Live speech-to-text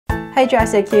Hi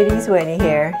Jurassic Cuties, Winnie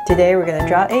here. Today we're going to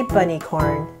draw a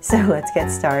bunnycorn, so let's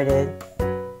get started.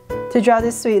 To draw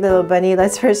this sweet little bunny,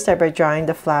 let's first start by drawing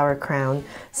the flower crown.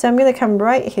 So I'm going to come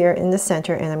right here in the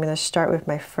center and I'm going to start with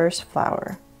my first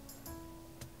flower.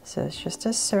 So it's just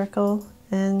a circle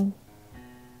and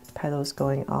petals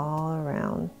going all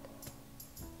around.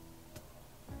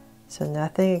 So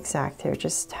nothing exact here,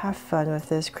 just have fun with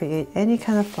this, create any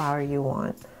kind of flower you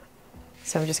want.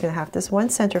 So I'm just going to have this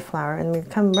one center flower and we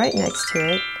come right next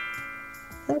to it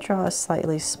and draw a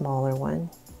slightly smaller one.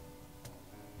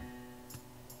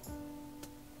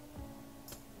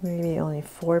 Maybe only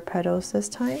 4 petals this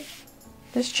time.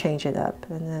 Just change it up,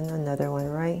 and then another one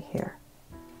right here.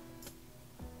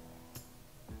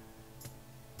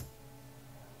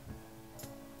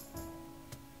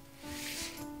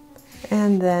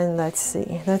 And then let's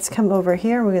see, let's come over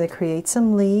here. We're going to create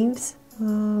some leaves.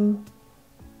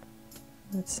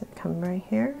 Let's come right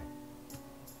here.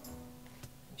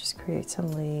 Just create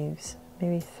some leaves,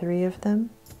 maybe 3 of them.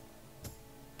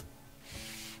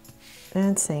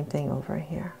 And same thing over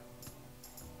here.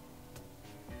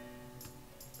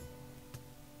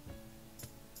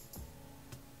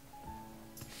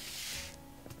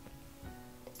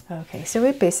 Okay, so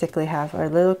we basically have our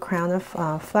little crown of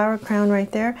flower crown right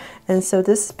there. And so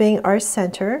this being our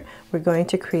center, we're going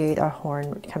to create a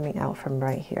horn coming out from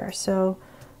right here. So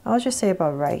I'll just say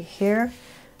about right here,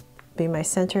 be my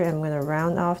center. I'm going to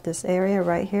round off this area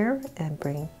right here and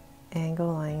bring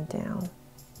angle line down.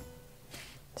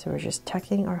 So we're just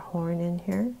tucking our horn in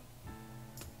here.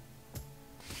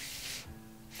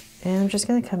 And I'm just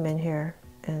going to come in here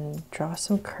and draw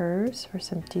some curves for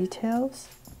some details.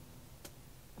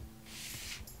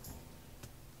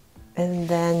 And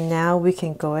then now we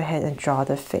can go ahead and draw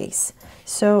the face.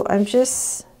 So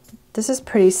this is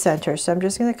pretty center, so I'm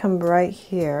just going to come right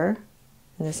here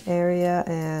in this area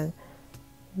and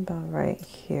about right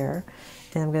here.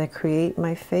 And I'm going to create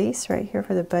my face right here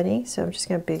for the bunny. So I'm just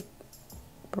going to big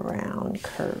brown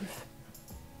curve.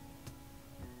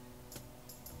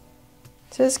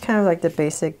 So it's kind of like the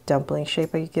basic dumpling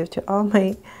shape I give to all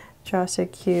my Draw So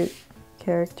Cute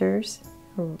characters.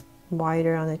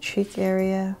 Wider on the cheek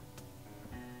area.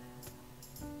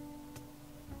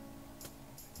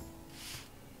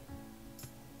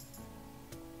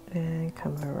 And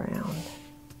come around.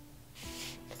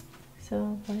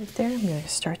 So right there, I'm going to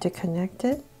start to connect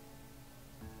it.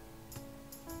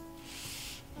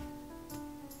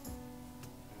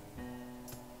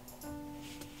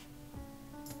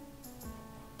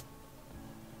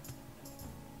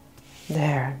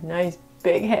 There, nice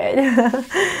big head.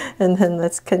 And then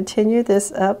let's continue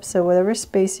this up. So whatever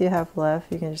space you have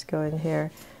left, you can just go in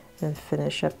here and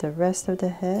finish up the rest of the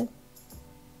head.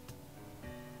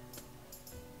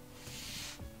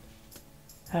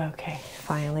 Okay,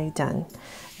 finally done.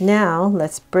 Now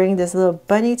let's bring this little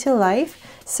bunny to life.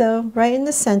 So right in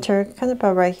the center, kind of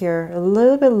about right here, a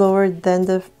little bit lower than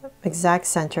the exact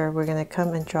center, we're going to come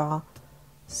and draw a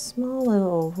small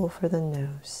little oval for the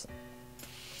nose.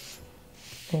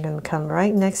 I'm going to come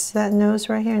right next to that nose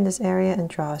right here in this area and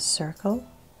draw a circle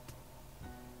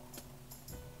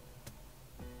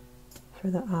for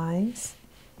the eyes.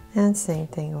 And same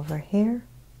thing over here.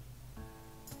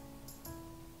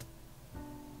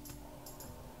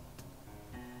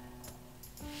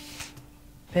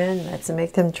 And let's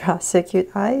make them draw so cute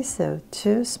eyes. So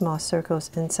 2 small circles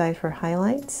inside for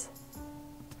highlights.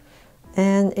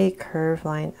 And a curved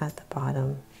line at the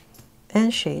bottom.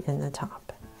 And shade in the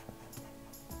top.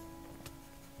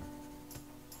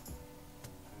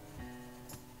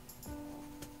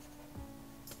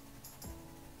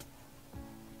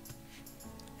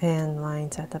 And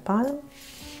lines at the bottom.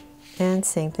 And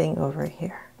same thing over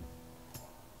here.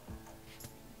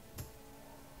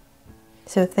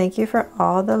 So thank you for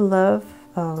all the love,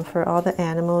 for all the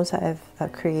animals I've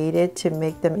created to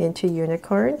make them into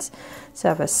unicorns. So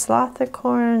I have a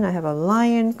slothicorn, I have a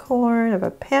lion corn, I have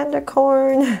a panda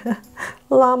corn,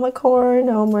 llama corn,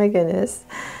 oh my goodness.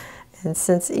 And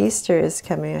since Easter is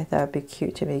coming, I thought it'd be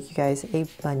cute to make you guys a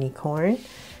bunnycorn.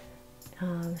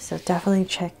 So definitely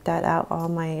check that out, all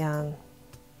my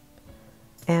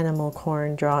animal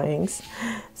corn drawings.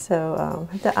 So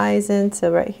put the eyes in,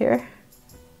 so right here.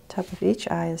 Top of each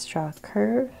eye, let's draw a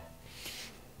curve,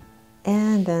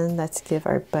 and then let's give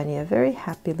our bunny a very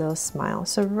happy little smile.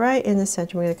 So right in the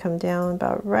center, we're going to come down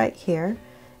about right here,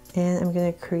 and I'm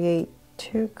going to create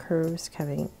 2 curves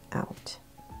coming out.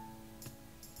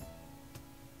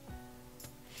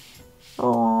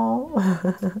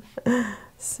 Oh,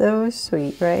 so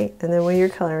sweet, right? And then when you're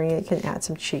coloring it, you can add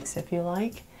some cheeks if you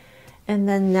like. And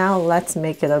then now let's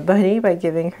make it a bunny by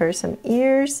giving her some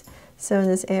ears. So in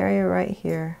this area right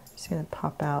here, I'm just going to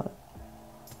pop out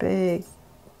big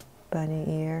bunny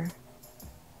ear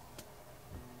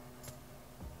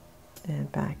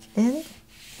and back in.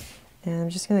 And I'm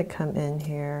just going to come in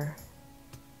here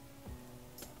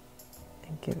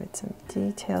and give it some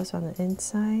details on the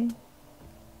inside.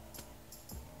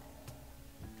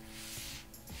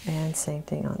 And same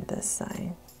thing on this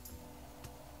side.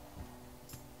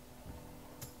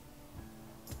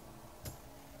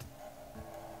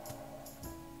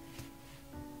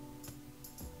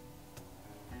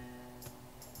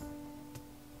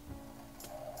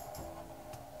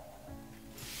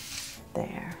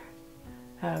 There.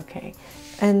 Okay.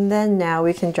 And then now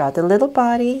we can draw the little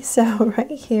body. So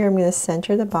right here, I'm going to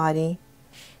center the body.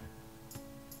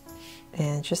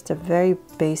 And just a very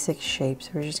basic shape.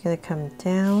 So we're just going to come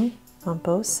down on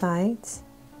both sides.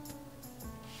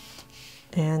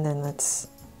 And then let's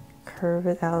curve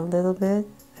it out a little bit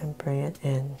and bring it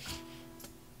in.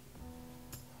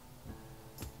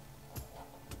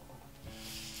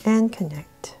 And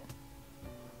connect.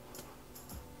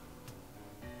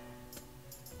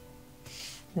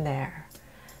 There.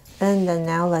 And then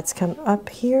now let's come up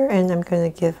here, and I'm going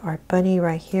to give our bunny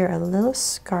right here a little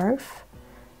scarf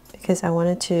because I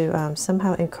wanted to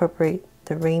somehow incorporate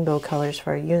the rainbow colors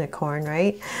for a unicorn,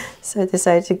 right? So I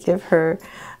decided to give her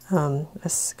a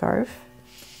scarf.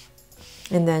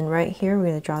 And then right here we're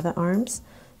going to draw the arms.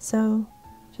 So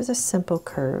just a simple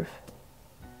curve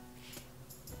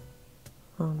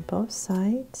on both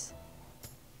sides.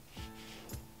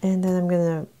 And then I'm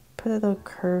going to put a little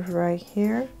curve right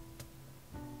here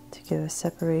to give a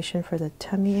separation for the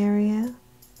tummy area.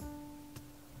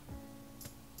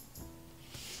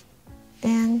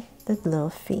 And the little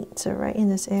feet. So right in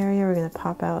this area, we're going to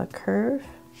pop out a curve.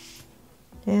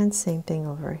 And same thing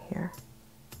over here.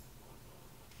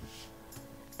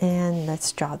 And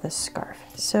let's draw the scarf.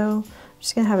 So I'm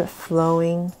just going to have it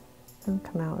flowing. And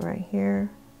come out right here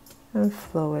and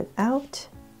flow it out.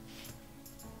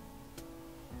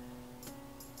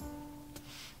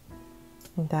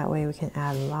 And that way we can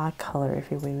add a lot of color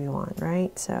if we want,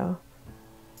 right? So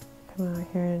come out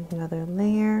here, another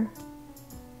layer.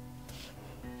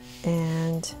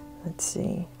 And let's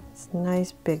see, it's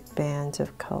nice big bands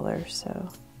of color. So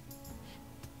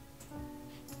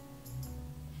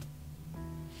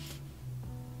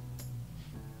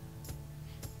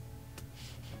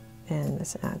and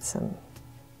let's add some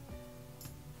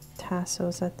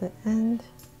tassels at the end.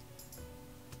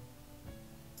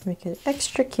 Make it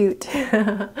extra cute.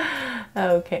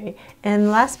 Okay, and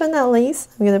last but not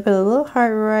least, I'm going to put a little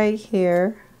heart right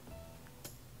here.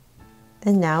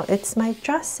 And now it's my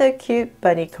Just So Cute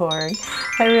Bunnycorn.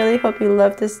 I really hope you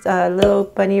love this little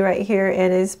bunny right here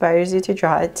and it inspires you to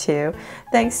draw it too.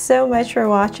 Thanks so much for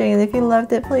watching, and if you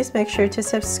loved it, please make sure to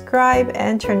subscribe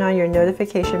and turn on your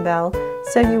notification bell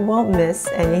so you won't miss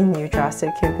any new Draw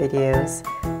So Cute videos.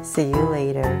 See you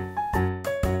later.